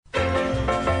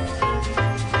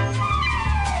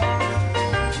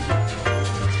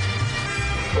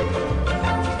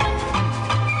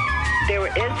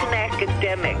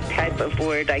of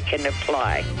word I can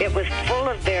apply. It was full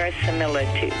of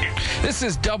verisimilitude. This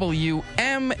is WMAY.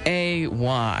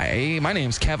 My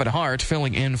name's Kevin Hart,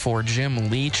 filling in for Jim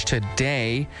Leach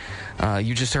today.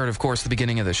 You just heard, of course, the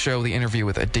beginning of the show, the interview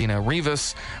with Adina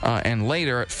Rivas. And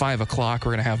later at 5 o'clock,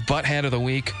 we're going to have Butthead of the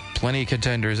Week. Plenty of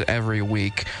contenders every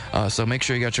week. So make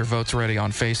sure you got your votes ready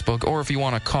on Facebook, or if you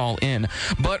want to call in.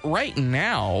 But right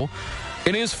now,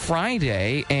 it is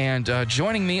Friday, and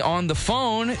joining me on the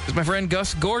phone is my friend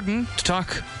Gus Gordon to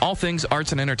talk all things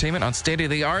arts and entertainment on State of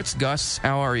the Arts. Gus,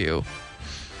 how are you?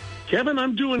 Kevin,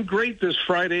 I'm doing great this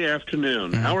Friday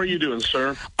afternoon. How are you doing,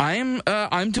 sir? I'm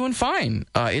doing fine.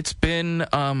 It's been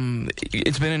an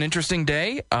interesting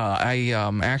day. I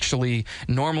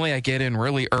normally I get in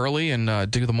really early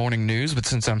and do the morning news, but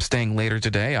since I'm staying later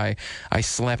today, I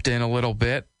slept in a little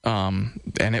bit. And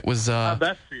it was how'd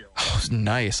that feel? It was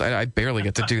nice. I barely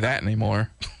get to do that anymore.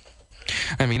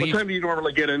 I mean, what time do you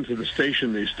normally get into the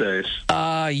station these days?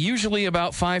 Usually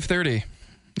about 5:30.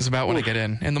 It's about when I get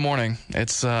in the morning.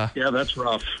 It's yeah, that's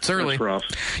rough. It's early. That's rough.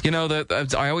 You know,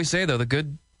 I always say though,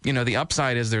 the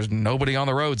upside is there's nobody on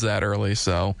the roads that early,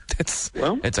 so it's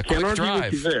a quick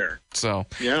drive. With you there. So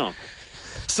yeah,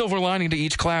 silver lining to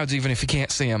each clouds, even if you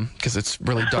can't see them because it's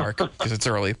really dark because it's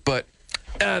early. But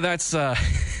that's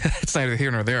neither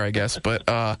here nor there, I guess. But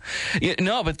but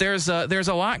there's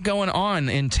a lot going on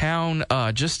in town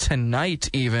just tonight,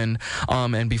 even.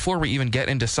 And before we even get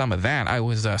into some of that, I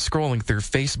was scrolling through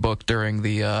Facebook during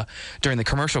the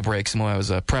commercial breaks and while I was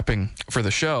prepping for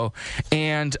the show,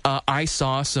 and I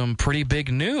saw some pretty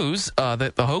big news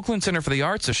that the Hoagland Center for the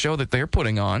Arts, a show that they're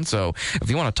putting on. So if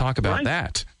you want to talk about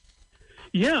that.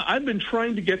 Yeah, I've been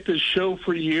trying to get this show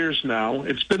for years now.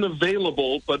 It's been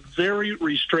available, but very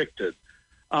restricted.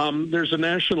 There's a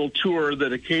national tour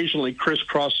that occasionally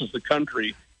crisscrosses the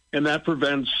country, and that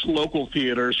prevents local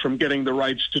theaters from getting the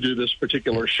rights to do this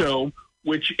particular show,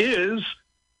 which is $1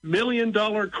 Million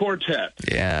Quartet.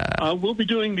 Yeah. We'll be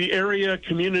doing the area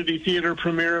community theater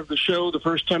premiere of the show, the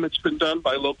first time it's been done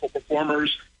by local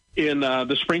performers in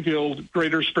the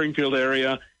greater Springfield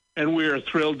area. And we are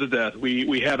thrilled to death.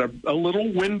 We had a little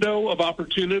window of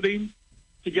opportunity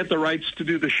to get the rights to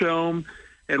do the show.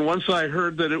 And once I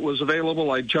heard that it was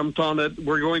available, I jumped on it.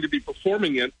 We're going to be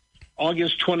performing it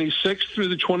August 26th through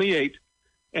the 28th,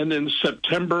 and then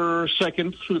September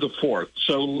 2nd through the 4th.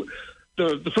 So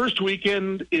the first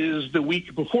weekend is the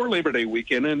week before Labor Day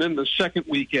weekend, and then the second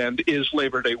weekend is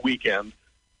Labor Day weekend.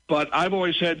 But I've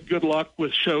always had good luck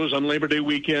with shows on Labor Day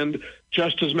weekend.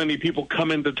 Just as many people come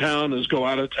into town as go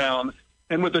out of town.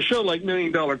 And with a show like $1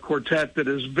 Million Quartet that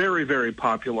is very, very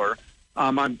popular,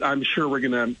 I'm sure we're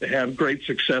going to have great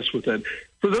success with it.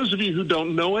 For those of you who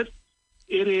don't know it,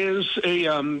 it is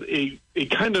a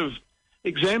kind of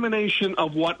examination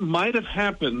of what might have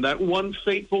happened that one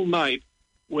fateful night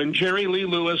when Jerry Lee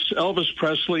Lewis, Elvis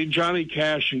Presley, Johnny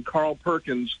Cash, and Carl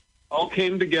Perkins all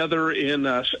came together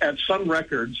at Sun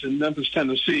Records in Memphis,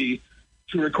 Tennessee,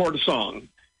 to record a song.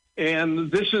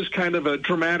 And this is kind of a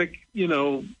dramatic,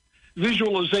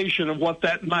 visualization of what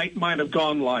that night might have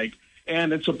gone like.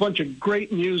 And it's a bunch of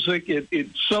great music. It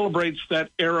celebrates that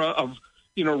era of,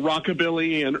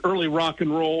 rockabilly and early rock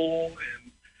and roll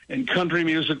and country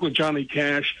music with Johnny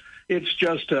Cash. It's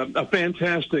just a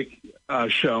fantastic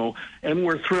show, and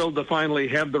we're thrilled to finally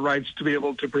have the rights to be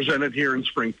able to present it here in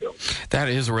Springfield. That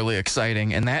is really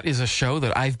exciting, and that is a show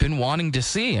that I've been wanting to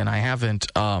see, and I haven't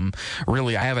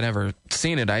ever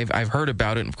seen it. I've heard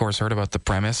about it, and of course heard about the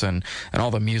premise and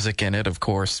all the music in it, of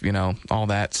course, all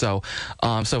that. So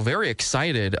very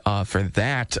excited for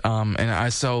that.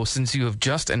 So since you have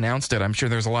just announced it, I'm sure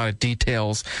there's a lot of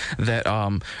details that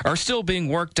are still being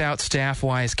worked out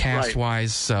staff-wise, cast-wise. Right.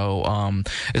 So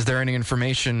is there any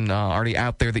information already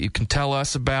out there that you can tell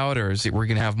us about, or we're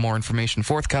going to have more information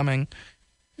forthcoming?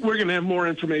 We're going to have more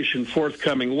information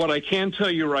forthcoming. What I can tell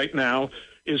you right now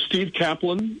is Steve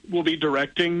Kaplan will be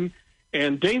directing,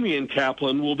 and Damian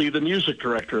Kaplan will be the music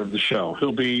director of the show.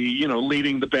 He'll be,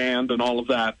 leading the band and all of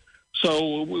that.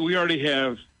 So we already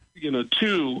have,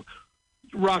 two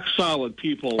rock-solid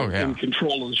people in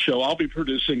control of the show. I'll be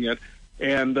producing it,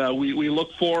 and we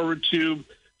look forward to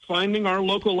finding our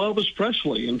local Elvis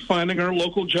Presley and finding our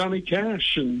local Johnny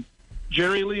Cash and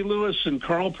Jerry Lee Lewis and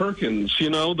Carl Perkins.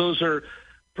 Those are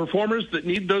performers that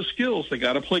need those skills. They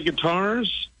got to play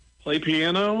guitars, play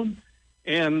piano,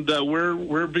 and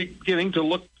we're beginning to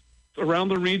look around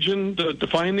the region to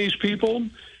find these people.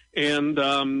 And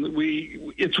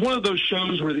it's one of those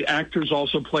shows where the actors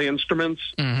also play instruments,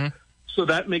 so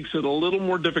that makes it a little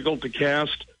more difficult to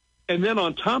cast. And then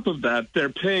on top of that, they're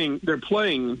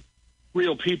playing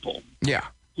real people,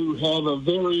 who have a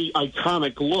very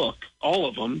iconic look, all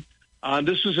of them,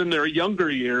 This is in their younger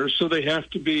years, so they have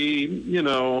to be,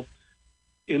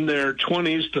 in their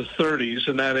 20s to 30s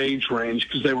in that age range,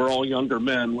 because they were all younger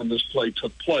men when this play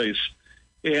took place.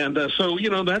 And so,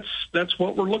 that's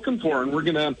what we're looking for. And we're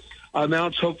going to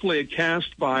announce hopefully a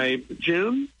cast by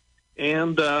June,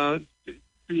 and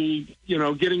be,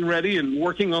 getting ready and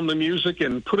working on the music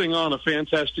and putting on a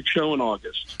fantastic show in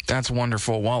August. That's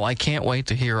wonderful. Well, I can't wait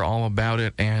to hear all about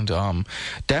it, and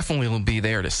definitely will be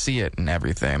there to see it and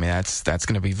everything. I mean, that's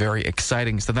going to be very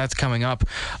exciting. So that's coming up,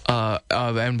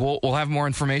 and we'll have more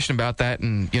information about that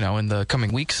in the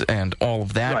coming weeks and all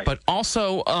of that. Right. But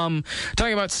also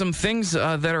talking about some things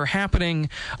that are happening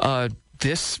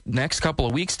this next couple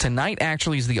of weeks. Tonight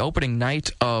actually is the opening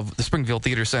night of the Springfield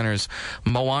Theater Center's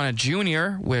Moana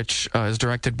Jr., which is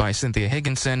directed by Cynthia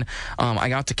Higginson. I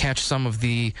got to catch some of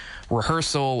the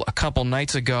rehearsal a couple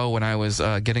nights ago when I was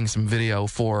getting some video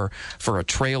for a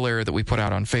trailer that we put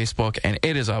out on Facebook, and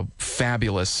it is a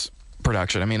fabulous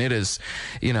production. I mean, it is,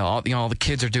 all the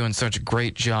kids are doing such a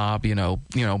great job,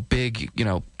 big,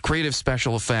 creative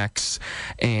special effects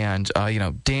and,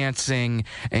 dancing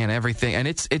and everything. And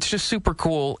it's just super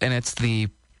cool. And it's the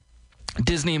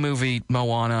Disney movie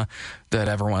Moana that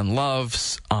everyone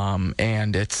loves.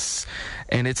 And it's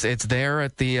there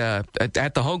at the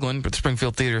Hoagland, but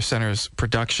Springfield Theater Center's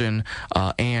production.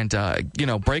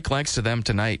 Break legs to them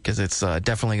tonight, because it's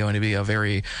definitely going to be a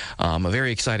very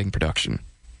exciting production.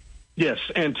 Yes,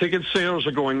 and ticket sales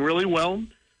are going really well.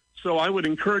 So I would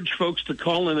encourage folks to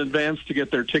call in advance to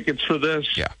get their tickets for this.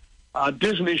 Yeah.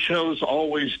 Disney shows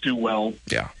always do well.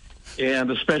 Yeah.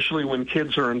 And especially when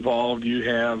kids are involved, you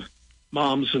have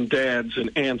moms and dads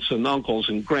and aunts and uncles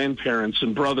and grandparents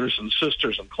and brothers and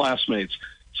sisters and classmates.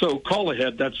 So call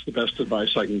ahead. That's the best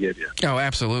advice I can give you. Oh,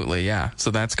 absolutely, yeah.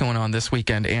 So that's going on this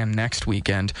weekend and next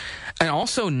weekend. And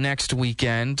also next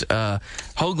weekend,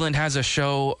 Hoagland has a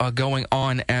show going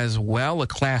on as well, a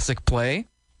classic play.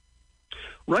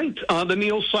 Right. The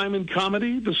Neil Simon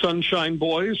comedy, The Sunshine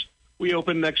Boys. We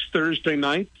open next Thursday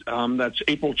night. That's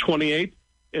April 28th.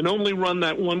 And only run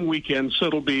that one weekend. So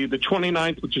it'll be the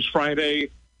 29th, which is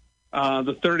Friday,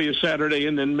 the 30th Saturday,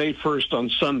 and then May 1st on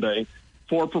Sunday.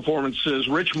 4 performances.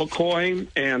 Rich McCoy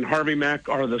and Harvey Mack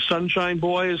are the Sunshine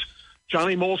Boys.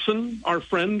 Johnny Molson, our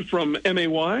friend from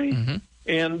MAY,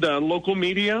 and local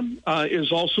media,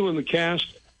 is also in the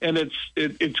cast. And it's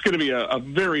going to be a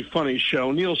very funny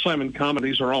show. Neil Simon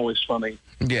comedies are always funny.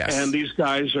 Yes. And these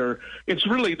guys it's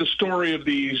really the story of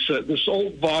this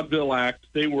old vaudeville act.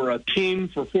 They were a team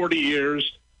for 40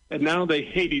 years, and now they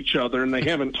hate each other, and they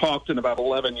haven't talked in about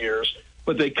 11 years.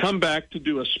 But they come back to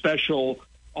do a special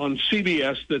on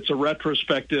CBS that's a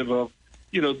retrospective of,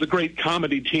 the great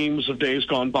comedy teams of days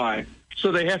gone by.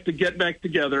 So they have to get back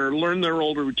together, learn their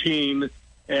old routine,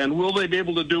 and will they be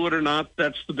able to do it or not?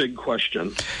 That's the big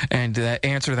question. And the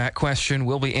answer to that question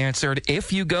will be answered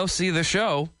if you go see the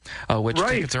show, which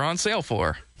tickets are on sale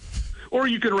for. Or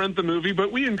you could rent the movie,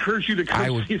 but we encourage you to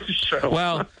come see the show.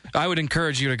 Well, I would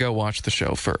encourage you to go watch the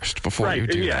show first before you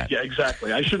do that. Yeah,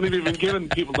 exactly. I shouldn't have even given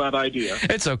people that idea.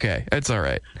 It's okay. It's all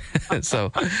right.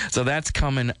 So that's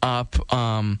coming up.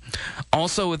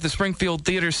 Also, with the Springfield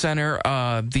Theater Center,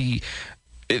 the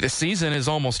season is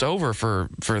almost over for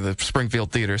the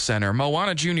Springfield Theater Center.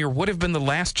 Moana Jr. would have been the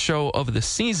last show of the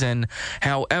season.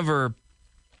 However,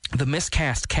 the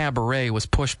miscast Cabaret was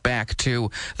pushed back to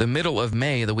the middle of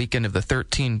May, the weekend of the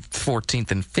 13th,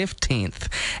 14th, and 15th.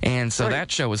 And so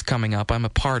that show is coming up. I'm a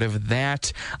part of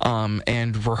that.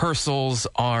 And rehearsals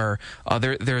are,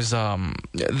 there's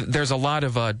a lot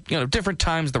of, different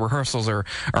times the rehearsals are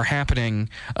happening,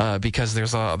 because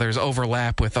there's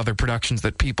overlap with other productions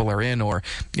that people are in or,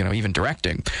 even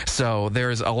directing. So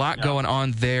there's a lot going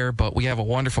on there, but we have a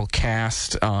wonderful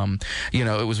cast.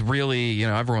 It was really,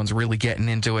 everyone's really getting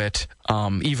into it.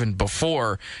 Even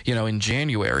before, in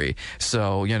January.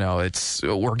 So,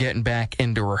 we're getting back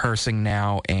into rehearsing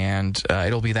now, and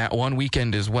it'll be that one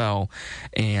weekend as well.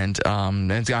 And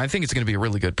I think it's going to be a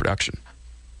really good production.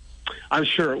 I'm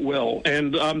sure it will.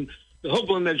 And the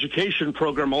Hoagland Education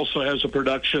Program also has a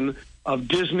production of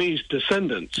Disney's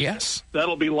Descendants. Yes.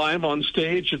 That'll be live on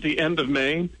stage at the end of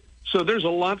May. So there's a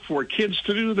lot for kids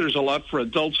to do. There's a lot for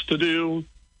adults to do.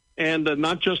 And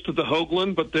not just at the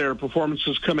Hoagland, but there are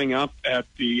performances coming up at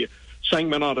the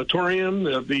Sangamon Auditorium,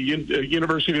 the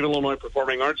University of Illinois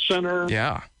Performing Arts Center.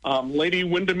 Yeah. Lady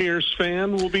Windermere's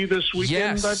Fan will be this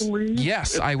weekend, I believe.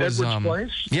 Yes, I was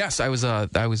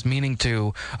meaning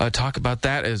to talk about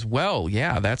that as well.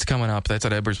 Yeah, that's coming up. That's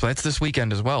at Edwards Place. That's this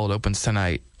weekend as well. It opens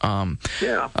tonight.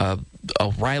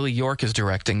 Riley York is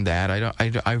directing that.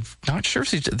 I'm not sure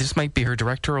if this might be her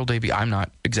directorial debut. I'm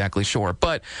not exactly sure,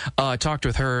 but I talked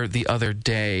with her the other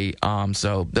day.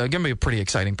 So going to be a pretty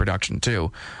exciting production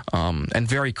too, and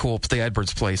very cool. The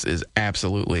Edwards place is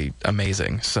absolutely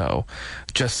amazing. So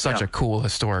just such a cool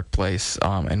historic place,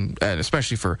 and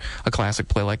especially for a classic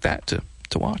play like that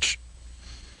to watch.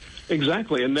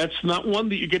 Exactly, and that's not one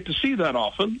that you get to see that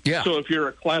often. Yeah. So if you're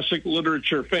a classic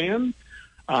literature fan,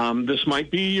 this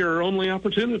might be your only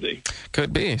opportunity.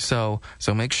 Could be. So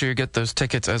make sure you get those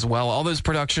tickets as well. All those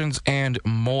productions and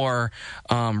more,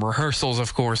 rehearsals,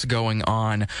 of course, going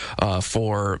on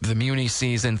for the Muni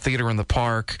season, Theater in the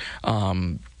Park,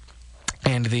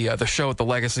 and the show at the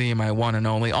Legacy, My One and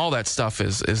Only. All that stuff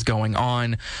is going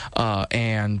on,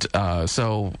 and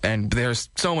there's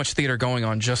so much theater going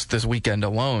on just this weekend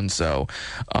alone. So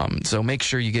make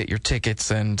sure you get your tickets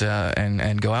and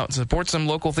go out and support some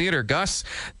local theater. Gus,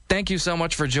 thank you so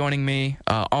much for joining me.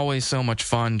 Always so much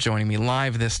fun joining me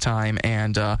live this time,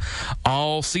 and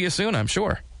I'll see you soon, I'm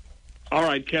sure. All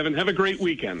right, Kevin. Have a great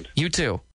weekend. You too.